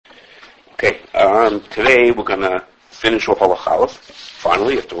Okay, today we're going to finish off Halacha Aleph,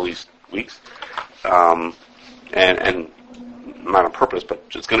 finally, after all these weeks. And not on purpose, but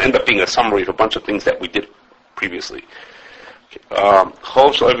it's going to end up being a summary of a bunch of things that we did previously. If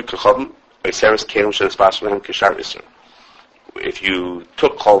you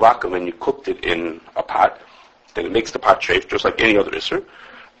took chol vakum and you cooked it in a pot, then it makes the pot treif just like any other isser.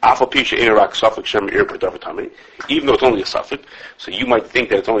 Even though it's only a suffix, so you might think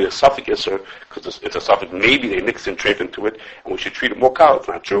that it's only a suffix isser because it's a suffix. Maybe they mixed in treif into it, and we should treat it more kal. It's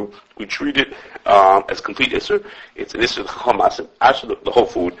not true. We treat it as complete isser. It's an isser the whole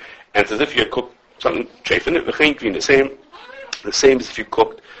food, and it's as if you had cooked something treif in it. The same as if you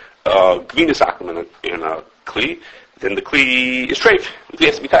cooked gvina sakum in a kli. Then the kli is treif. The kli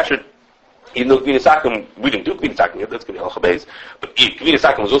has to be kashered. Even though Gvina Sakum, we didn't do Gvina Sakum yet, that's going to be Halacha Beis. But Gvina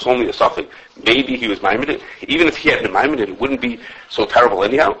Sakum was also only a suffix. Maybe he was maimed. Even if he had been maimed, it wouldn't be so terrible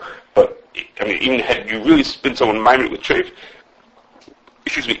anyhow. But, I mean, even had you really been someone maimed with treif,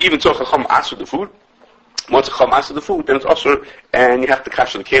 even so Chacham asked for the food, once Chacham asked for the food, then it's usher, and you have to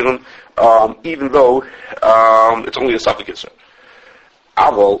kasher the kelim, even though it's only a suffix.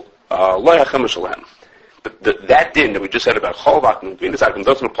 Aval, lo yachem shalem. But that din that we just said about chol vakum and gvina sakum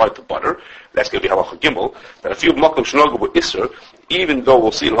doesn't apply to butter. That's going to be halacha gimel. That if you makom shnogu with isser, even though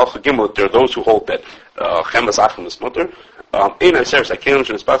we'll see in halacha gimel that there are those who hold that chemes achim is mutter, in aseres hakelim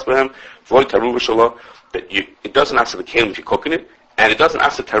shenispas behem v'loy taruva shelo, that it doesn't answer the kelim if you're cooking it, and it doesn't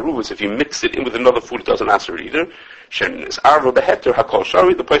answer taruvas if you mix it in with another food. It doesn't answer it either. Shen is arva beheter hakol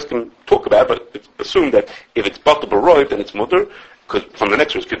shari. The place can talk about it, but assume that if it's butter baroiv, then it's mutter. Because from the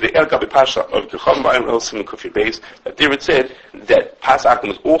next verse, that there it said that pas akum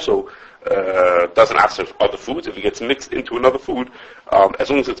is also doesn't answer other foods. If it gets mixed into another food, as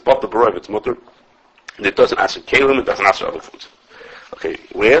long as it's butter baroiv, it's mutter. And it doesn't answer kalim, it doesn't answer other foods. Okay,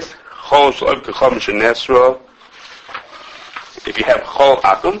 with if you have chol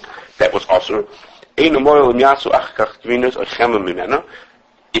akum that was also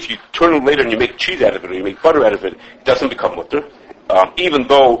if you turn it later and you make cheese out of it or you make butter out of it, it doesn't become mutter. Even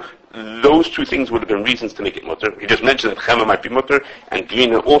though those two things would have been reasons to make it mutter. He just mentioned that chema might be mutter, and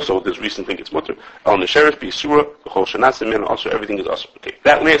gvina also, there's reason to think it's mutter. On the sheriff, be surah, the whole shanasim, and also everything is also. Okay,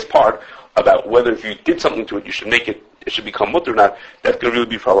 that last part about whether if you did something to it, you should make it should become mutter or not, that's going to really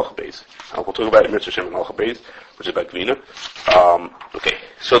be for halacha beis. We'll talk about it in Mitzvah Shem and halacha beis, which is about gvina. Okay,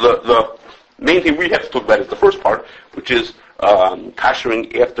 so the main thing we have to talk about is the first part, which is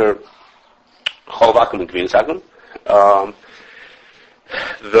kashering after chol vakum and gvina sakum.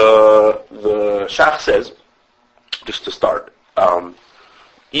 The Shach says, just to start,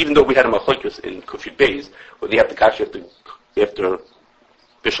 even though we had a machlokes in Kufid Beis, where they have to kasher after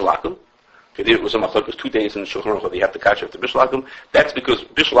Bishul Akum, okay, it was a machlokes 2 days in Shulchan Aruch where they have to kasher after Bishul Akum. That's because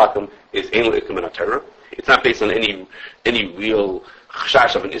Bishul Akum is ein le'ikum and terror. It's not based on any real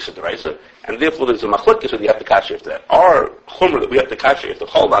chashash of an issa deraisa, and therefore there's a machlokes where they have to kasher after that. Our chumrah that we have to kasher after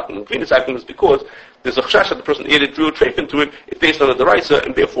chol vakum and gvina sakum is because there's a chashash that the person added, drew a treif into it. It's based on a deraisa,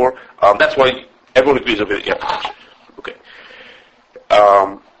 and therefore that's why everyone agrees on it. You have to kasher. Okay.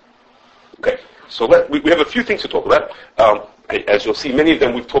 Okay. So we have a few things to talk about. As you'll see, many of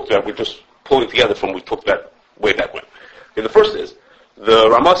them we've talked about. We're just pulling together from we talked about way back when. Okay, the first is the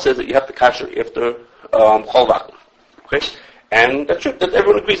Ramah says that you have to kasher after chol vakum. Okay, and that's true. That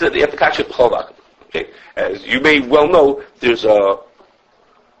everyone agrees that you have to kasher after chol vakum. Okay, as you may well know, there's a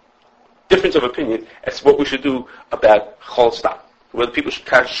difference of opinion as to what we should do about chol stam. Whether people should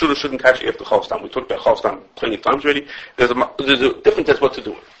or shouldn't kasher after chol stam. We talked about chol stam plenty of times already. There's a difference as what to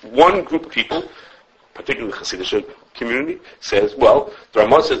do. One group of people, particularly the Hasidic community, says, well, the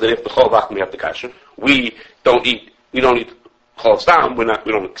Ramah says that after chol vakum we have to kasher. We don't eat chol stam. We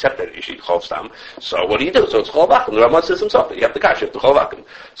don't accept that you should eat chol stam. So what do you do? So it's chol vakum. The Ramah says himself that you have to kasher after chol vakum.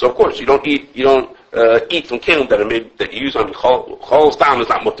 So of course you don't eat from kelim that you use on chol stam is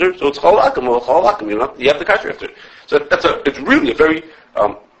not mutter. So it's chol vakum or chol vakum. You have to kasher after. So it's really a very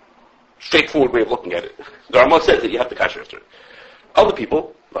straightforward way of looking at it. The Ramah says that you have to kasher after. Other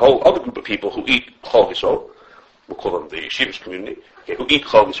people, the whole other group of people who eat chol yisrael, we'll call them the yeshivish community, okay, who eat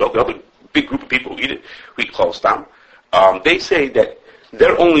chol yisrael, the other big group of people who eat it, who eat chol stam, they say that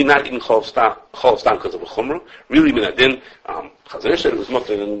they're only not eating chol stam because of a chumrah. Really, minadin, Chazir said it was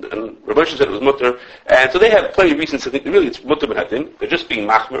mutter, and Rabbi said it was mutter, and so they have plenty of reasons to think that really it's mutter minadin. They're just being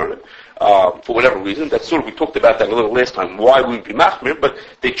machmir on it for whatever reason. That's sort of, we talked about that a little last time. Why would we be machmir? But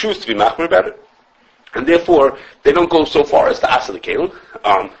they choose to be machmir about it. And therefore, they don't go so far as to asa the kelim.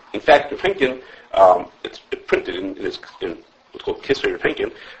 In fact, Rav Henkin, it's printed in what's called Kisvei Rav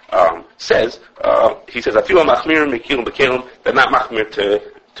Henkin, says, he says, I feel machmir mekilim bekelim, they're not machmir to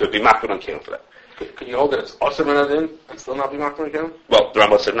to be machmir on kelim for that. Could you hold that it's also adin and still not be machmir on kelim? Well, the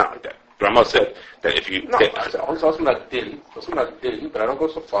Rama said not like that. The Rama said that if you... No, it's also not din, but I don't go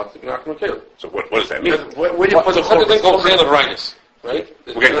so far to be machmir on kelim. So what does that mean? Where do you put the thing of Rhinus? Right?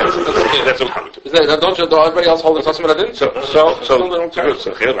 That's what we're coming to. Is that, don't everybody else hold the Tassim Adin? So,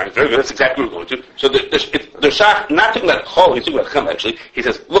 very good. That's exactly what we're going to. So the Shach, not talking about Chol, he's talking about Chem actually. He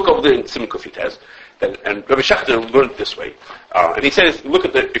says, look over there in Simon Kufi test. And Rabbi Shachter learned this way. And he says, if you look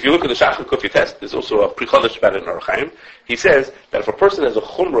at the Shach and Kufi test, there's also a pre-Chodesh about it in Orach Chaim. He says that if a person has a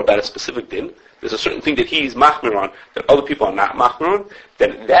Chumrah about a specific din, there's a certain thing that he's machmir on, that other people are not machmir on,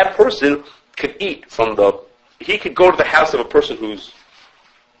 then that person could eat from he could go to the house of a person who's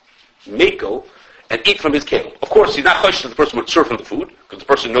makel and eat from his kelim. Of course, he's not choshesh that the person would serve him the food because the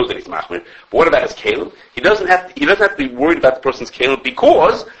person knows that he's machmir. But what about his kelim? He doesn't have to be worried about the person's kelim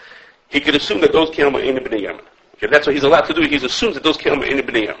because he could assume that those kelim are in b'nei Yemen. Okay, that's what he's allowed to do. He assumes that those kelim are in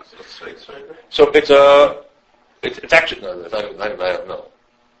b'nei Yemen. So it's actually no.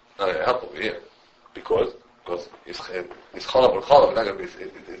 Help over here because it's cholab. Not going to be.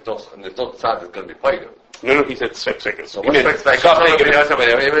 There's no tzad that's going to be pagan. No, he said svek. So what's svek?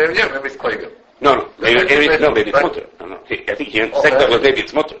 Maybe it's pagan. No, maybe it's mutter. No. I think he second was maybe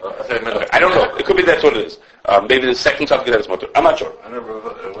it's mutter. I don't know. It could be that's what it is. Maybe the second topic that is mutter. I'm not sure. I remember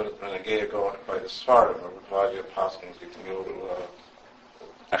when a gay go by the Sfardim, or Vadia Paskins get to go to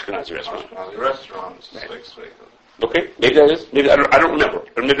Ashkenazi restaurant. Ashkenazi restaurants, svek. Okay, maybe that is. Maybe I don't remember.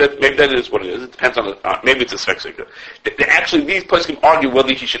 Or maybe that is what it is. It depends on maybe it's a svek. Actually, these places can argue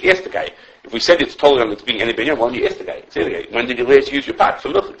whether he should ask the guy. If we said it's totally on it's being any bigger, why don't you ask the guy? Say the guy, when did you last use your pot for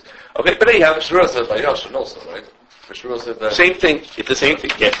milk? Okay, but anyhow, Shmuel says by Yoshin also, right? Shmuel said that. Same thing. It's the same thing.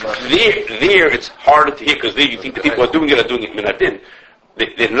 Yes. There it's harder to hear because there you think the people who are doing it minadin.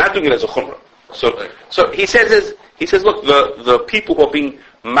 They're not doing it as a chumrah. So he says look, the people who are being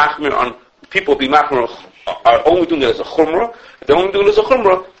machmir on people being machmir are only doing it as a chumrah. If they're only doing it as a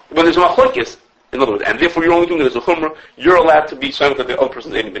chumrah when there's a machlokes, in other words, and therefore you're only doing it as a chumrah, you're allowed to be silent that the other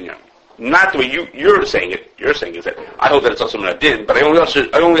person's ain't been young. Not the way you're saying it. You're saying is that I hold that it's also Adin, but I only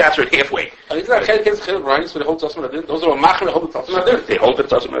answer it halfway. Is that Chel Rhinus when they hold it's also Adin? Those are machmir that hold it's also Adin. They hold that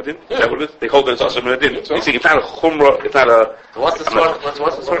it's also Adin. Is that what it is? They hold that it's also Adin. You see, it's not a chumrah. It's not a. What's the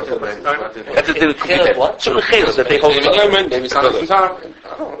source of that? That's a din. What? Certain chelas that they hold. Maybe something.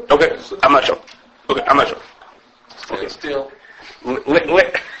 Okay, I'm not sure. Okay. Still.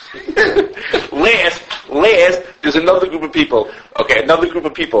 Last, there's another group of people. Okay, another group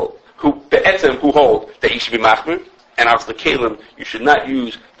of people who hold that you should be machmir, and as the kelim, you should not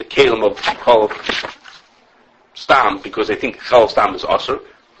use the kelim of chol stam because they think chol stam is usher.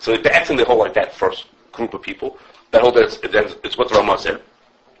 So be'etzem they hold like that first group of people that hold that it's what the Rama said,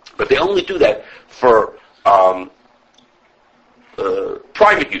 but they only do that for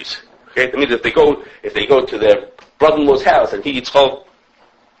private use. Okay, that means if they go to their brother-in-law's house and he eats chol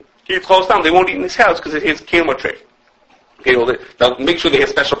stam, they won't eat in his house because it has kelim tray. Okay, well, they'll make sure they have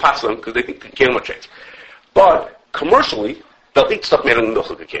special pots for them because they think kelim tricks. But commercially, they'll eat stuff made in the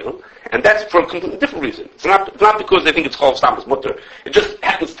milk of kelim, and that's for a completely different reason. It's not because they think it's chol stam as mutter. It just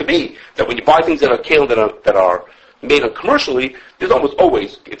happens to be that when you buy things that are kelim that are made commercially, there's almost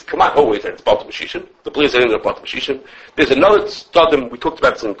always it's come out always that it's b'alta b'shishin. The beliefs are in there b'alta b'shishin. There's another studim we talked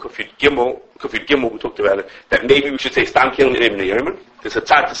about this in Kufid Gimel. We talked about it that maybe we should say stam kelim in Ibn Yemen. There's a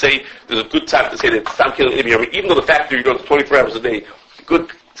tzad to say. There's a good tzad to say that stam kelim in Ibn Yemen. Even though the factory you go to 24 hours a day,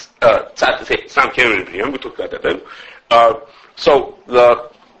 good tzad to say stam kelim in Ibn Yemen. We talked about that then. So the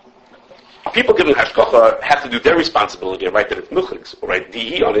people giving hashgacha have to do their responsibility and write that it's milchiks or write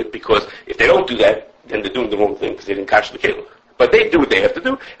DE on it because if they don't do that, then they're doing the wrong thing because they didn't catch the kelim. But they do what they have to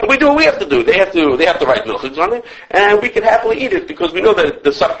do, and we do what we have to do. They have to write milchiks on it, and we can happily eat it because we know that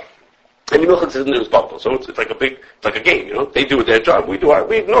the suck. And the milchiks isn't responsible, so it's like a game, you know. They do their job, we ignore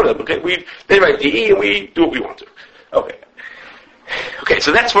them. Okay, they write DE and we do what we want to. Okay.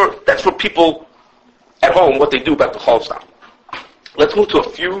 So that's for people at home what they do about the chol stam. Let's move to a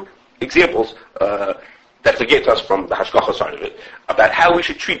few examples that forget us from the hashgacha side of it about how we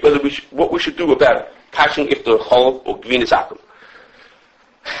should treat what we should do about catching if the chol or gvin is akum.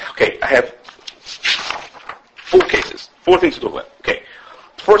 Okay, I have 4 things to talk about. Okay,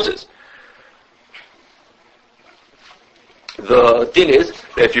 first is the din is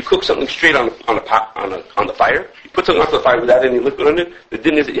that if you cook something straight on the pot on the fire, you put something onto the fire without any liquid on it. The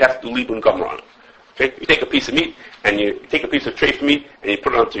din is that you have to do libun gamra on it. Okay, you take a piece of meat and you take a piece of treif meat and you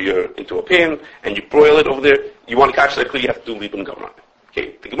put it into a pan and you broil it over there. You want to catch that clear, you have to do libun gamra on it.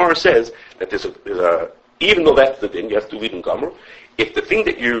 Okay, the Gemara says that there's a even though that's the din, you have to do libun gamra. If the thing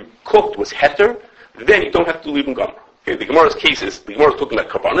that you cooked was heter, then you don't have to do libun gamra. Okay, the Gemara's talking about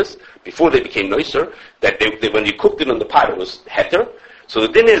karbanis before they became noiser, that they when you cooked it in the pot it was heter. So the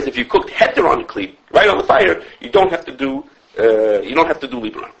din is if you cooked heter on the kli, right on the fire, you don't have to do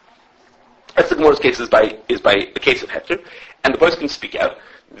libron. That's the Gemara's case is by a case of heter, and the boys can speak out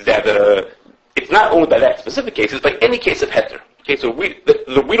that it's not only by that specific case, it's by any case of heter. Okay, so we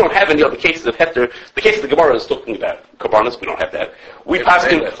don't have any other cases of heter. The case of the Gemara is talking about karbanis. We don't have that. We pass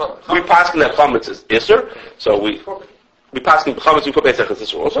in that chametz is iser. So we pass in chametz we put Pesach as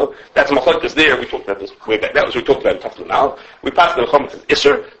iser also. That's machlokes there. We talked about this way back. That was we talked about in Tafel now. We pass in chametz as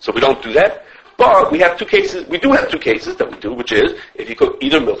iser. So we don't do that. But we have two cases. We do have two cases that we do, which is if you cook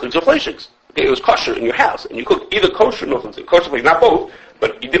either milchigs or fleishigs. Okay, it was kosher in your house, and you cook either kosher milchigs and kosher fleishigs, not both,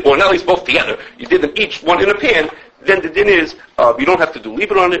 but you did, or at least both together. You did them each one in a pan. Then the din is you don't have to do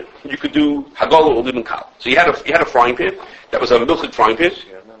libur on it. You could do hagala or libun kal. So you had a frying pan that was a milchig frying pan.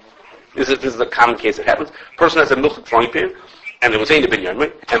 This is a common case that happens. Person has a milchig frying pan, and it was ain't a binyan,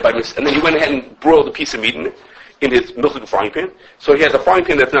 right? And then he went ahead and broiled a piece of meat in it in his milchig frying pan. So he has a frying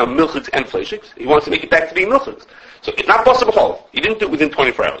pan that's now milchigs and fleishigs. He wants to make it back to being milchigs. So it's not basar b'chol. He didn't do it within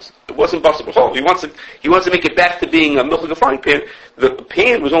 24 hours. It wasn't basar b'chol. He wants to make it back to being a milchig frying pan. The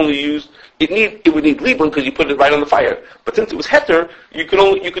pan was only used. It would need libun because you put it right on the fire. But since it was heter, you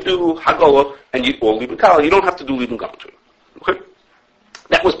could do hagala or libun kala. You don't have to do libun gam to it. Okay,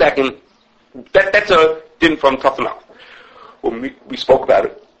 that was back in. That's a din from Tafanal. When we spoke about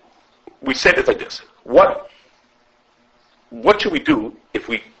it, we said it like this: What should we do if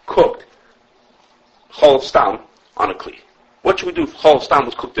we cooked chol stam on a kli? What should we do if chol stam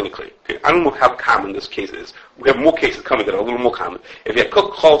was cooked in a kli? Okay, I don't know how common this case is. We have more cases coming that are a little more common. If you had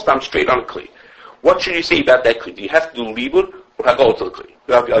cooked chol stam straight on a kli, what should you say about that kli? Do you have to do libur or hagol to the kli?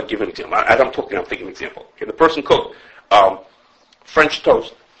 I'll give an example. As I'm talking, I'm thinking an example. Okay, the person cooked French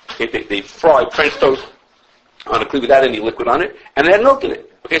toast. Okay, they fried French toast on a kli without any liquid on it, and it had milk in it.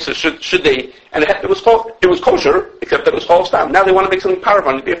 Okay, so should they? And it was kosher, except that it was chol stam. Now they want to make something powerful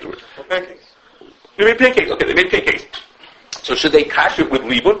on it afterwards. Pancakes. They made pancakes. Okay, they made pancakes. So should they kash it with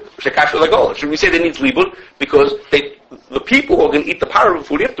libun, or should they kash it with hagala? Should we say they need libun because the people who are going to eat the powerful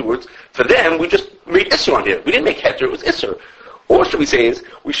food afterwards, for them we just made isser on here. We didn't make heter; it was isser. Or should we say is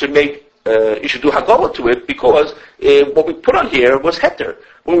we should make you should do hagala to it because what we put on here was heter.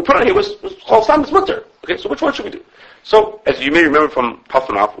 What we put on here was chol stam was mutter. Okay, so which one should we do? So, as you may remember from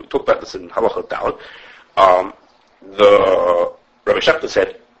Pafanov, we talked about this in Halacha Dalet, the Rabbi Shepta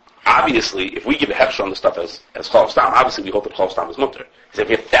said, obviously, if we give a hefsher on the stuff as chol stam, obviously we hold that chol stam is mutter. He said,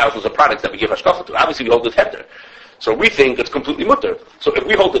 we have thousands of products that we give hashkafa to, obviously we hold it heter. So we think it's completely mutter. So if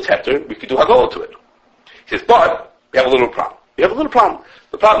we hold it heter, we could do hagala to it. He says, but we have a little problem.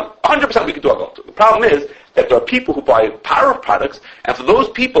 The problem, 100% we could do hagala to it. The problem is that there are people who buy power products, and for those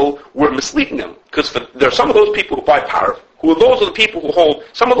people, we're misleading them. Because there are some of those people who buy power, those are the people who hold,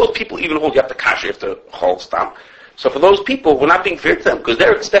 some of those people even hold you have to cash after chol stam. So for those people, we're not being fair to them, because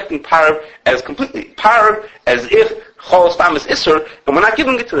they're expecting power as if chol stam is isser, and we're not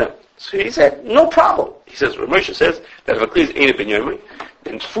giving it to them. So he said, no problem. He says, Ramosha says, that if a kli is ain't ben yomi,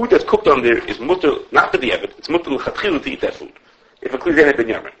 then food that's cooked on there is mutter, not for the evet, it's mutter l'chatchilu to eat that food. If a kli is ain't ben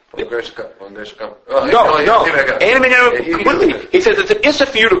yomi. No, completely. He says it's an issur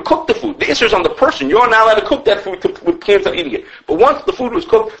for you to cook the food. The issur is on the person. You're not allowed to cook that food with plans of eating it. But once the food was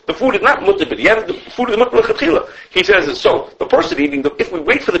cooked, the food is not mutter, but the food is mutter l'chatchila. He says so. The person eating, if we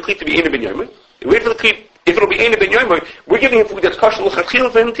wait for the kli to be ain't ben yomi, wait for the kli, if it'll be ain't ben yomi, we're giving him food that's kosher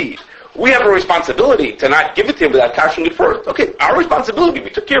l'chatchila for him to eat. We have a responsibility to not give it to him without kashing it first. Okay, our responsibility, we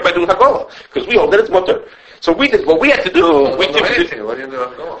took care by doing hagala, because we hold that it's mutter. So we did what we had to do. What do you do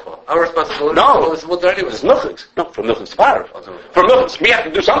hagala for? Our responsibility. No, it's mutter anyway. It's milchigs. No, from milchigs to parav. From milchigs, we have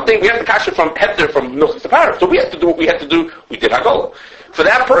to do something. We have to cash it from heter from milchigs to parav. So we have to do what we had to do. We did hagala. For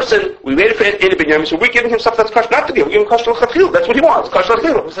that person, we waited for Eina ben Yomi, so we're giving him stuff that's kosher not to give. We're giving him kosher l'chatchil. That's what he wants. Kosher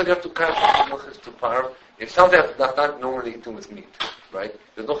l'chatchil. Who said you have to cash milchigs to parav? If something that's not normally eaten with meat, right?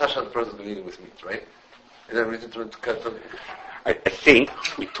 There's no chashav the person is eating with meat, right? Is there a reason to cut them? I think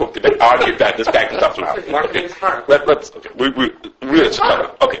we talked about argued about this back and stuff now. Okay. Let's okay. We really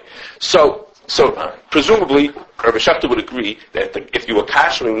okay. So presumably Rabbi Shapta would agree that if you were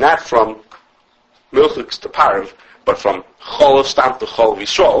kashering not from milchigs to parav, but from chol stam to chol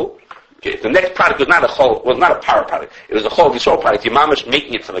v'yisrael, okay, if the next product was not a power product, it was a chol v'yisrael product, your mamash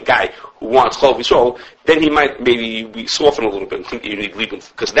making it for the guy who wants chol v'yisrael, then he might maybe soften a little bit and think you need libun.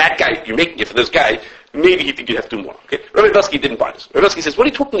 Because that guy, you're making it for this guy, maybe he think you'd have to do more. Okay? Rabbi Belsky didn't buy this. Rabbi Belsky says, what are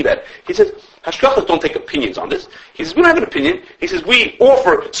you talking about? He says, Hashgachas don't take opinions on this. He says, we don't have an opinion. He says, we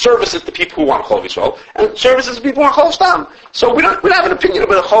offer services to people who want Chol Yisrael, and services to people who want Chol Stam. So we don't have an opinion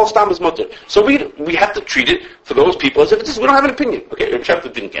about Chol Stam is mutter. So we have to treat it for those people as if we don't have an opinion. Okay, Rabbi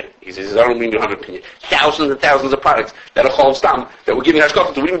Shefter didn't get it. He says, I don't mean you don't have an opinion. Thousands and thousands of products that are Chol Stam that we're giving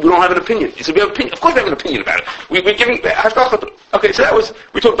Hashgachas to, we don't have an opinion. He said, we have an opinion. Of course we have an opinion about it. We're giving Hashgachas to. Okay, so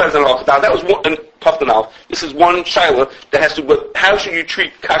we talked about it in Al-Qatar. That was one, Paftanal. This is one shaila that has to do with how should you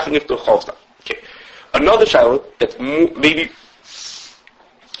treat kasher niftar Chol Stam. Okay. Another shaila that's maybe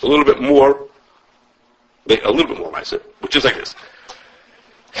a little bit more nicer, which is like this.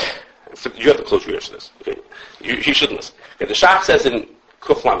 So you have to close your ears to this. Okay, you shouldn't listen. Okay, the Shach says in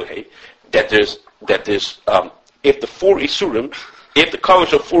Kuf Lamed Hey that there's if the four isurim, if the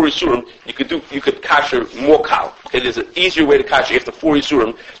coverage of four isurim, you could kasher more kal. Okay, there's an easier way to kasher if the four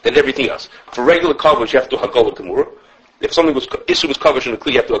isurim than everything else. For regular coverage, you have to hagol gemura. If something was issue was covered in the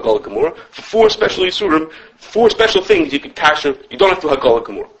kli, you have to hagol gemura. For four special isurim, four special things you can kasher. You don't have to hagol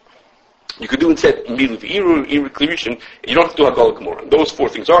gemura. You could do instead milu v'iru, iru klirishin. You don't have to do hagol gemura. And those four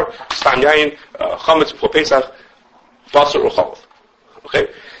things are stam yayin, chametz b'chol pesach, basar or chalav. Okay,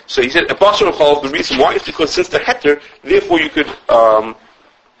 so he said a basar or chalav. The reason why is because since they're heter, therefore you could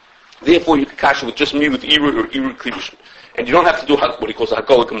kasher with just milu v'iru or iru klirishin, and you don't have to do what he calls a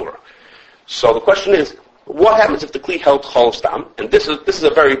hagol gemura. So the question is, what happens if the kli held chol stam? And this is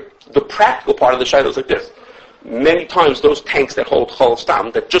the practical part of the shayla is like this. Many times those tanks that hold chol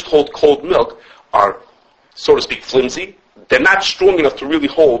stam, that just hold cold milk, are, so to speak, flimsy. They're not strong enough to really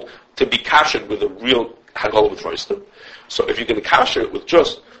hold, to be kashered with a real hagala with roistim. So if you're going to kasher it with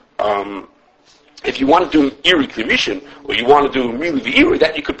just, if you want to do iri klirishin, or you want to do mili v'iri,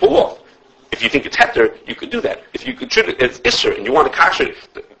 that you could pull off. If you think it's heter, you could do that. If you could treat it as isser, and you want to kasher it,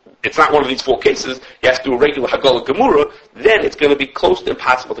 it's not one of these four cases, you have to do a regular hagala gemura, then it's going to be close to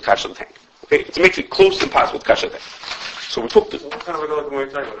impossible to kasher the tank. Okay? It makes it close to impossible to kasher the tank. So we took this. What kind of hagala gemura are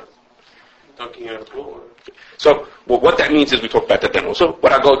you talking about? Dunking out of the pool? So what that means is we talked about that then also.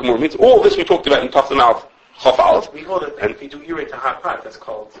 What hagala gemura means, all this we talked about in Taflan Aleph, Chaf Aleph. We call it, and if you do irate to hot pot, that's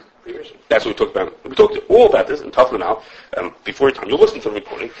called klirishin. That's what we talked about. We talked all about this in Taflan Aleph. Before your time, you'll listen to the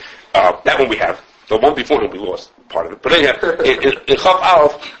recording. That one we have. The one before him, we lost part of it. But anyhow, in Chaf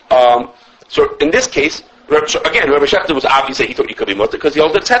Aleph, so in this case, Rabbi Shefter was obvious that he thought you could be mutter because he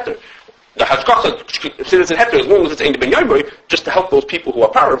held it's heter. The hashgacha considers it heter as long as it's aimed ben yomer, just to help those people who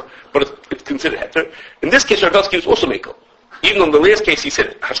are parav, but it's considered heter. In this case, Rabbi Belsky was also mekel. Even though in the last case he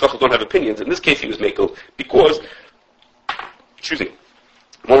said hashgacha don't have opinions, in this case he was mekel because,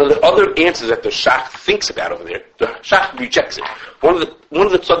 one of the other answers that the Shach thinks about over there, the Shach rejects it. One of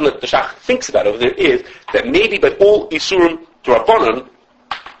the something that the Shach thinks about over there is that maybe by all isurim drabanan,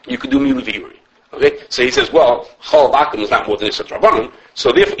 you could do milu v'iri. Okay, so he says, well, chol bakum is not more than isur drabanan.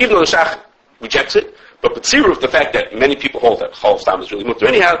 So therefore, even though the Shach rejects it, but b'tziruf, the fact that many people hold that chol stam is really mutter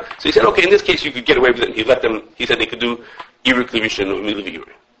anyhow. So he said, okay, in this case you could get away with it. And he said they could do iru klirishin or milu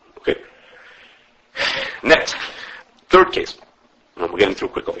v'iri. Okay. Next, third case. We're getting through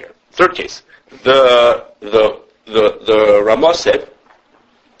quick over here. Third case. The Ramah said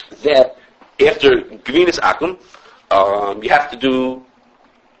that after Gvinas Akum, you have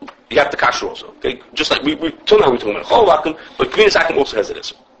to kasher also. Okay? Just like till now we're talking about Chol Akum, but Gvinas Akum also has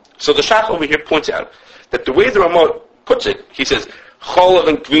it. So the Shach over here points out that the way the Ramah puts it, he says Chol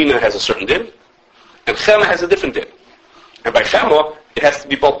and Gvina has a certain din, and Chema has a different din. And by Chema, it has to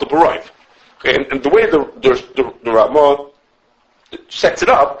be both the Baroiv. Okay? And the way the Ramah sets it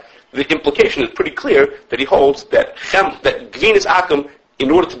up, the implication is pretty clear that he holds that Gvinas Akum,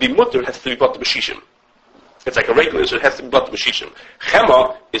 in order to be mutter, has to be bought the B'shishim. It's like a regular, so it has to be bought the B'shishim.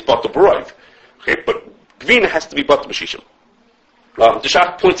 Chema is bought the Baroiv. Okay, but Gvina has to be bought the B'shishim. The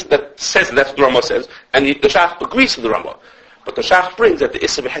Shach says that's what the Ramah says, and the Shach agrees with the Ramah. But the Shach brings that the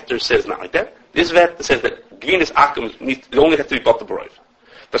Issa V'heter says not like that. The Issa V'heter says that Gvinas Akum it only has to be bought the Baroiv.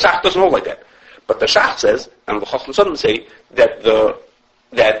 The Shach doesn't hold like that. But the Shach says, and the Chacham Sodom say, that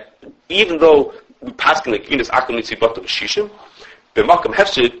even though we pass in the Gvinas Akum needs to be bought the B'shishim, the Makam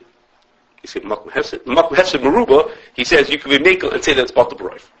Hefsid, Meruba, he says you can be mekel and say that it's bought the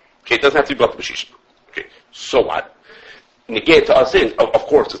Baroiv. Okay, it doesn't have to be bought the B'shishim. Okay, so what? Negate to us is, of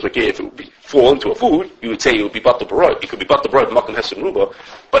course, it's negate if it would fall into a food, you would say it would be bought the Baroiv. It could be bought the Baroiv, Makam Hefsid Meruba,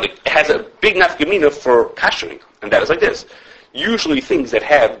 but it has a big nafkamina for kashering, and that is like this. Usually things that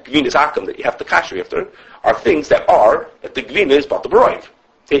have Gvinas Akum that you have to kasher after are things that the Gvina is bought the Baroiv.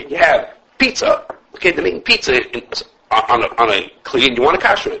 Okay, you have pizza, okay, they're making pizza on a clean, you want to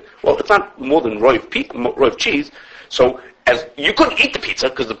kasher it. Well, it's not more than roiv cheese, so as you couldn't eat the pizza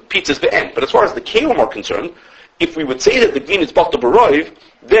because the pizza's the end. But as far as the kelim are concerned, if we would say that the glin is bata b'roiv,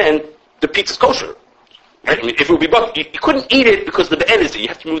 then the pizza's kosher. Right? I mean, if it would be bata, you couldn't eat it because the be'en is there. You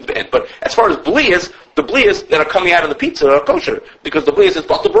have to remove the be'en. But as far as blias, the blias that are coming out of the pizza are kosher because the blias is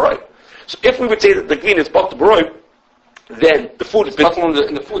bata b'roiv. So if we would say that the glin is bata b'roiv, then the food has been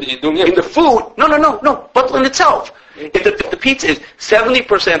in the food that you're doing. in the food. No. Butler in itself. If the pizza is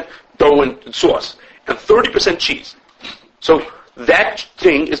 70% dough and sauce and 30% cheese, so that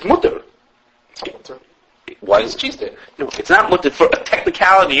thing is mutter. Why is cheese there? No, it's not mutter for a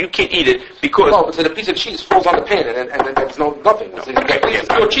technicality. You can't eat it because so the piece of cheese falls on the pan and there's nothing. So you get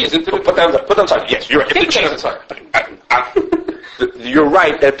pure cheese into it. Put that on side. Yes, you're right. Take the cheese inside. You're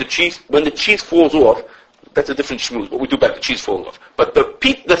right that when the cheese falls off, that's a different schmooze. What we do about the cheese falling off. But the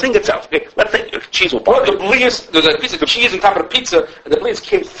thing itself, let's say cheese will Well, the blias, there's a piece of cheese on top of the pizza, and the blias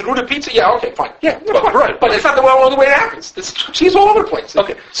came through the pizza. Yeah, okay, fine. Yeah, fine. right. But it's not the way it happens. There's cheese all over the place.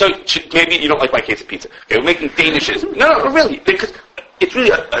 Okay, so maybe you don't like my case of pizza. Okay, we're making danishes. No, really, because it's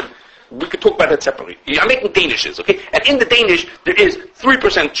really we could talk about that separately. I'm making danishes, okay? And in the Danish, there is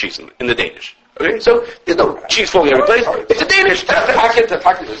 3% cheese in the Danish. Okay, so there's no cheese falling every place. It's a Danish. The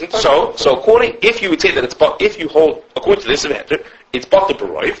packet isn't. So if you would say that if you hold, according to this event, it's bata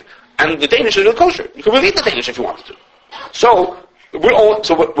b'roiv, and the Danish is kosher. You can really eat the Danish if you wanted to. So we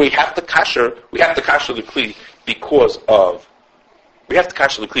have to kasher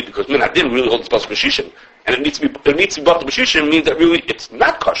the kli because I didn't really hold this bata b'shishim, and it needs to be bata b'shishim means that really it's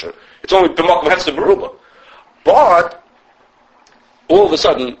not kosher. It's only b'makom hefsed beruba. But all of a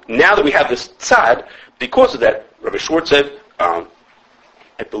sudden, now that we have this tzad, because of that, Rabbi Schwartz said, I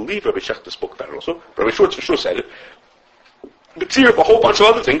believe Rabbi Shechter spoke about it also, Rabbi Schwartz for sure said it, but clear up a whole bunch of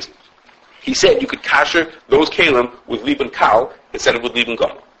other things. He said you could kasher those kalim with liban kal instead of with liban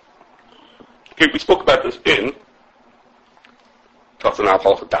gum. Okay, we spoke about this in Tafnal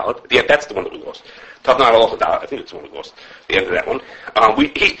Halacha Dalet. Yeah, that's the one that we lost. Tafnal Halacha Dalet, I think it's the one we lost. The end of that one.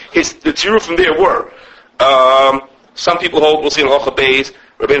 The tziruf from there were, some people hold, we'll see in Halacha Beis,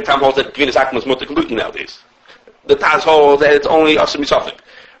 Rabbeinu Tam holds that Gvinas Akum is mutter completely nowadays. The Taz holds that it's only Asim Yisafik.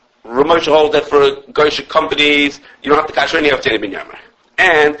 Ramosha holds that for Goyish companies, you don't have to kasher any of Tani Ben Yamar.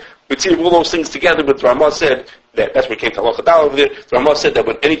 And we see all those things together, but Ramah said that, that's where it came to Halacha Dal over there, Ramah said that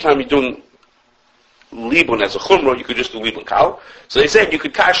anytime you're doing Libun as a Chumrah, you could just do Libun Kal. So they said you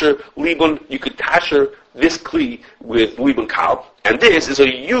could kasher Libun, you could kasher this Kli with Libun Kal, and this is a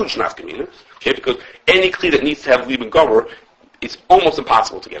huge nafkamina, okay, because any Kli that needs to have Libun Gomer, it's almost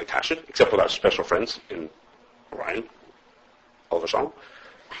impossible to get a kasher, except with our special friends in Orion, Oliver Shalom.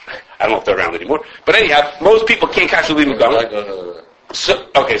 I don't know if they're around anymore. But anyhow, most people can't kasher Libun Gomer. So,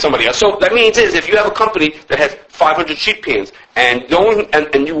 okay, somebody else. So that means if you have a company that has 500 sheet pans and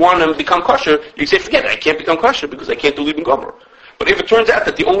you want them to become kosher, you say, forget it, I can't become kosher because I can't do Libun Gomer. But if it turns out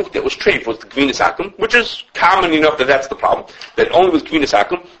that the only thing that was treif was the Gvinas Akum, which is common enough that that's the problem, that it only was Gvinas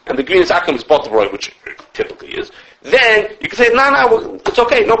Akum, and the Gvinas Akum is bata b'roiv, which it typically is, then you can say, no, it's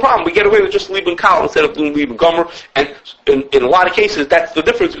okay, no problem. We get away with just Libun Kal instead of doing Libun Gomer. And in a lot of cases, that's the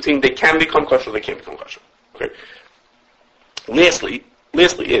difference between they can become kosher or they can't become kosher. Okay. Lastly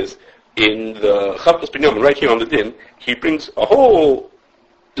is, in the Chavkas Ben Yomin, right here on the din, he brings a whole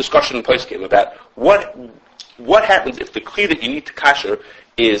discussion in place about what happens if the kli that you need to kasher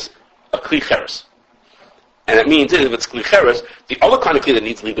is a kli cheres. And that means if it's kli cheres, the other kind of kli that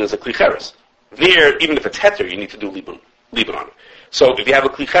needs libun is a kli cheres. There, even if it's heter, you need to do libun on it. So if you have a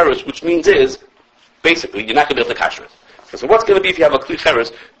kli cheres, which means basically, you're not going to be able to kasher it. So what's going to be if you have a kli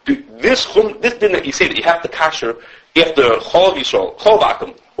cheres? This din that you say that you have to kasher after Chol Yisrael, Chol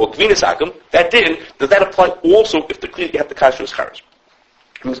Akum, or Gvinas Akum, that din, does that apply also if the kli you have to kasher is cheres?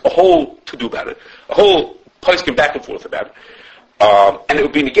 There's a whole to-do about it. A whole place came back and forth about it. And it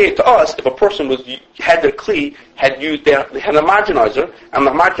would be negated to us if a person had their kli, they had a marginizer, and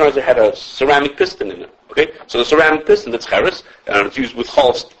the marginizer had a ceramic piston in it. Okay? So the ceramic piston that's cheres, and it's used with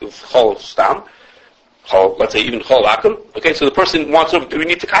chol stam, let's say even chol akum. Okay, so the person wants to, we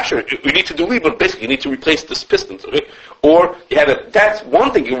need to kasher, we need to do libun, basically you need to replace this pistons, okay? Or you had that's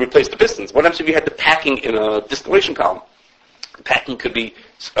one thing, you replace the pistons. What happens if you had the packing in a distillation column? The packing could be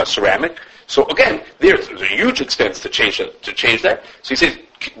ceramic. So again, there's a huge extent to change that. So he says,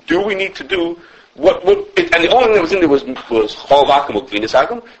 do we need to do and the only thing that was in there was chol akum or gvinas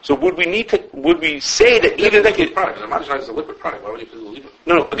akum. So would we say that even that product? The marginizer is a liquid product. Why would you do libun?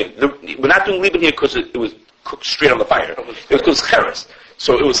 No. Okay, we're not doing libun here because it was cooked straight on the fire. It was because cheres.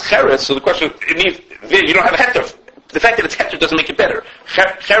 So it was cheres. So the question, you don't have a heter. The fact that it's heter doesn't make it better.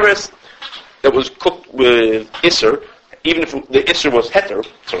 Cheres that was cooked with iser, even if the iser was heter,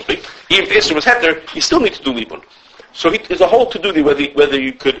 so to speak, even if the iser was heter, you still need to do libun. So there's a whole to-do there whether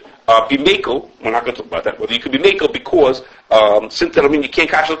you could be mako. We're not going to talk about that. Whether you could be mako because since that you can't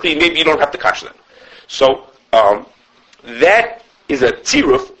kasher clean, maybe you don't have to kasher them. So that is a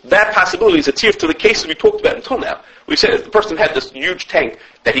tiruf. That possibility is a tiruf to the cases we talked about until now. We said if the person had this huge tank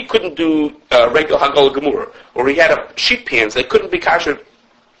that he couldn't do regular Hagala Gemura, or he had a sheet pans that couldn't be kashered.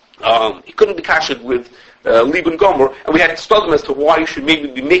 He couldn't be kashered with Liban Gomer, and we had to study him as to why you should maybe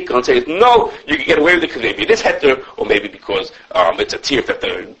be making and say, no, you can get away with it because maybe it is heter, or maybe because it's a tiruf that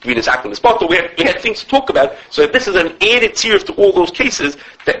the green is acting in the spot. But we had things to talk about, so this is an added tiruf to all those cases,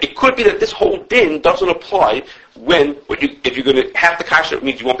 that it could be that this whole din doesn't apply if you're going to have to kasher, it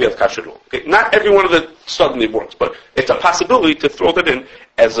means you won't be able to kasher at all. Okay? Not every one of the study works, but it's a possibility to throw that in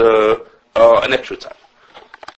as an extra time.